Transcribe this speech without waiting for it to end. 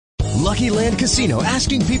Lucky Land Casino,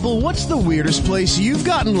 asking people, what's the weirdest place you've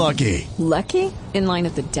gotten lucky? Lucky? In line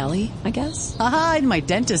at the deli, I guess? Aha, in my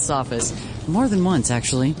dentist's office. More than once,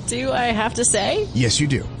 actually. Do I have to say? Yes, you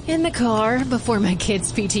do. In the car before my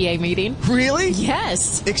kids' PTA meeting. Really?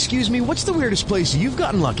 Yes. Excuse me, what's the weirdest place you've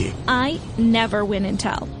gotten lucky? I never win and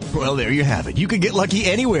tell. Well, there you have it. You can get lucky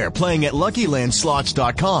anywhere, playing at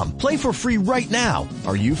LuckyLandSlots.com. Play for free right now.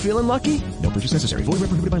 Are you feeling lucky? No purchase necessary. Void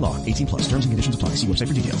where prohibited by law. 18+. Terms and conditions apply. See website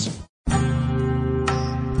for details.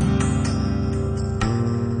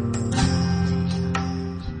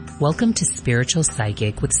 Welcome to Spiritual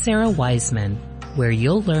Psychic with Sarah Wiseman, where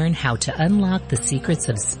you'll learn how to unlock the secrets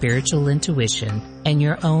of spiritual intuition and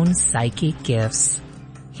your own psychic gifts.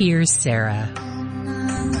 Here's Sarah.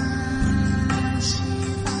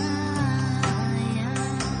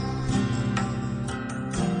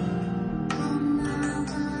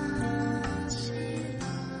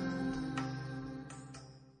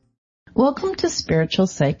 Welcome to Spiritual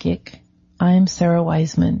Psychic. I'm Sarah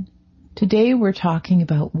Wiseman. Today we're talking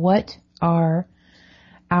about what are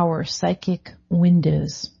our psychic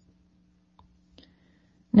windows.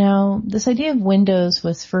 Now, this idea of windows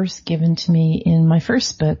was first given to me in my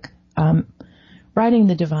first book, Writing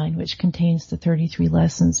the Divine, which contains the 33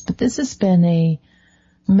 lessons. But this has been a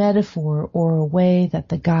metaphor or a way that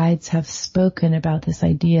the guides have spoken about this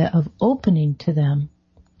idea of opening to them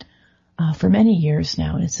for many years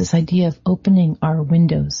now. And it's this idea of opening our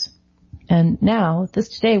windows. And now,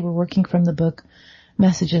 today, we're working from the book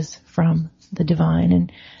Messages from the Divine.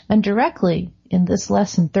 And directly in this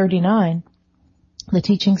lesson 39, the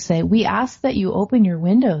teachings say, we ask that you open your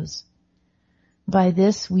windows. By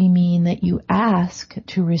this, we mean that you ask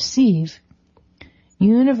to receive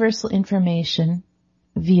universal information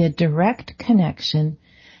via direct connection,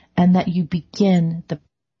 and that you begin the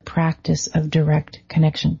practice of direct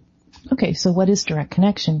connection. Okay, so what is direct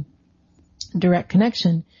connection? Direct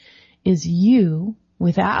connection is you,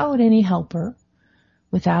 without any helper,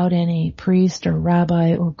 without any priest or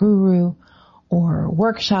rabbi or guru or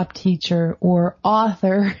workshop teacher or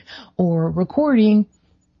author or recording,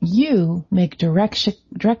 you make direct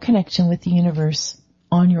connection with the universe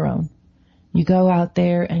on your own. You go out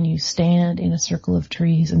there and you stand in a circle of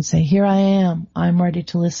trees and say, here I am, I'm ready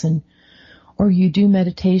to listen. Or you do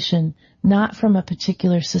meditation, not from a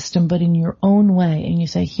particular system, but in your own way. And you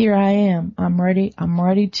say, here I am, I'm ready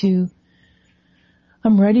to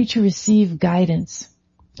receive guidance.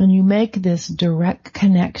 And you make this direct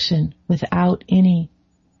connection without any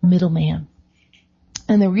middleman.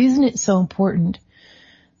 And the reason it's so important,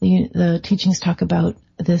 the teachings talk about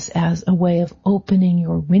this as a way of opening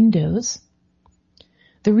your windows.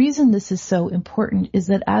 The reason this is so important is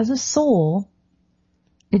that as a soul,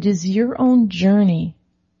 it is your own journey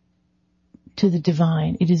to the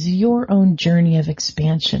divine. It is your own journey of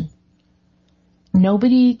expansion.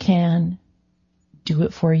 Nobody can do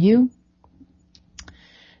it for you.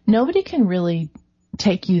 Nobody can really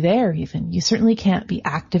take you there even. You certainly can't be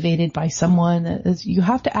activated by someone. You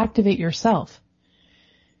have to activate yourself.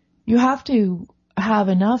 You have to have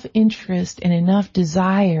enough interest and enough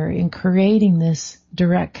desire in creating this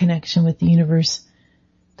direct connection with the universe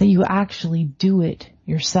that you actually do it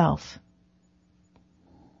yourself.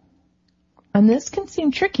 And this can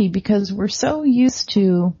seem tricky because we're so used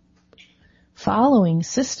to following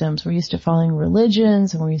systems. We're used to following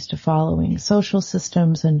religions, and we're used to following social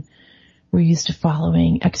systems, and we're used to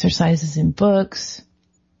following exercises in books.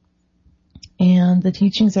 And the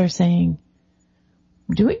teachings are saying,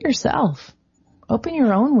 do it yourself. Open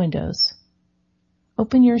your own windows.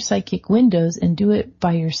 Open your psychic windows and do it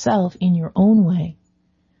by yourself in your own way.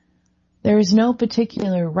 There is no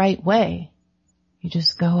particular right way. You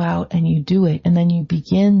just go out and you do it, and then you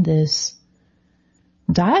begin this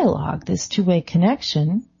dialogue, this two-way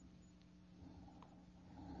connection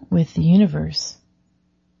with the universe.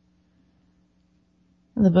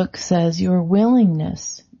 The book says your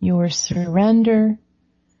willingness, your surrender,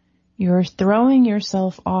 you're throwing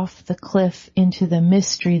yourself off the cliff into the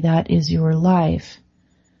mystery that is your life.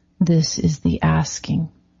 This is the asking.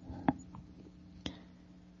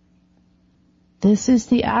 This is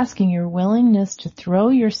the asking, your willingness to throw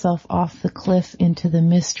yourself off the cliff into the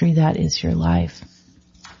mystery that is your life.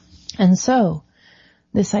 And so,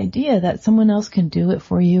 this idea that someone else can do it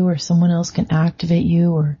for you, or someone else can activate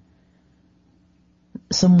you, or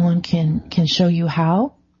someone can show you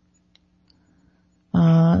how.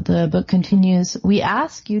 The book continues, we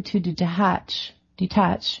ask you to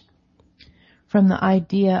detach from the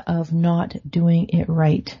idea of not doing it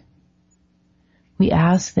right. We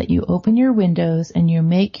ask that you open your windows and you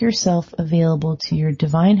make yourself available to your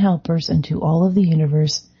divine helpers and to all of the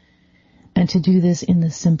universe, and to do this in the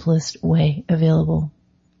simplest way available.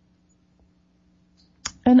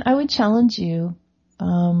 And I would challenge you,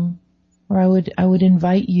 or I would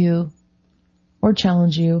invite you, or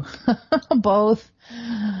challenge you, both,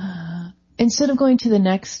 instead of going to the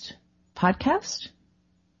next podcast,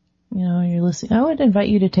 you're listening, I would invite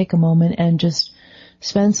you to take a moment and just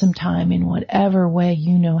spend some time in whatever way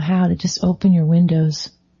you know how to just open your windows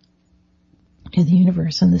to the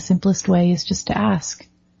universe. And the simplest way is just to ask.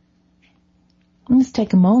 Let's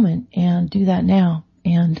take a moment and do that now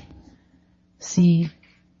and see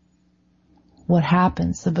what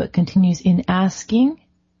happens. The book continues, in asking,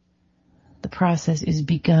 the process is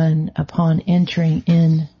begun. Upon entering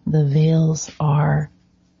in, the veils are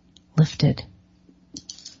lifted.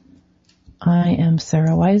 I am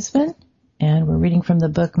Sarah Wiseman, and we're reading from the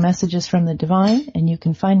book Messages from the Divine, and you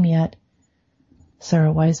can find me at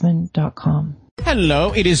sarahwiseman.com.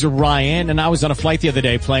 Hello, it is Ryan, and I was on a flight the other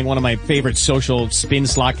day playing one of my favorite social spin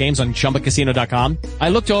slot games on ChumbaCasino.com. I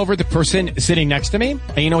looked over at the person sitting next to me,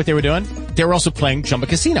 and you know what they were doing? They were also playing Chumba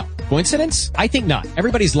Casino. Coincidence? I think not.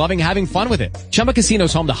 Everybody's loving having fun with it. Chumba Casino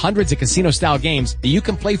is home to hundreds of casino-style games that you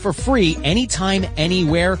can play for free anytime,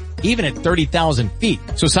 anywhere, even at 30,000 feet.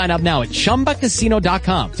 So sign up now at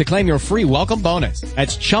ChumbaCasino.com to claim your free welcome bonus.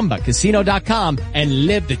 That's ChumbaCasino.com and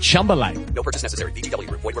live the Chumba life. No purchase necessary. VGW.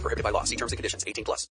 Void where prohibited by law. See terms and conditions. 18+.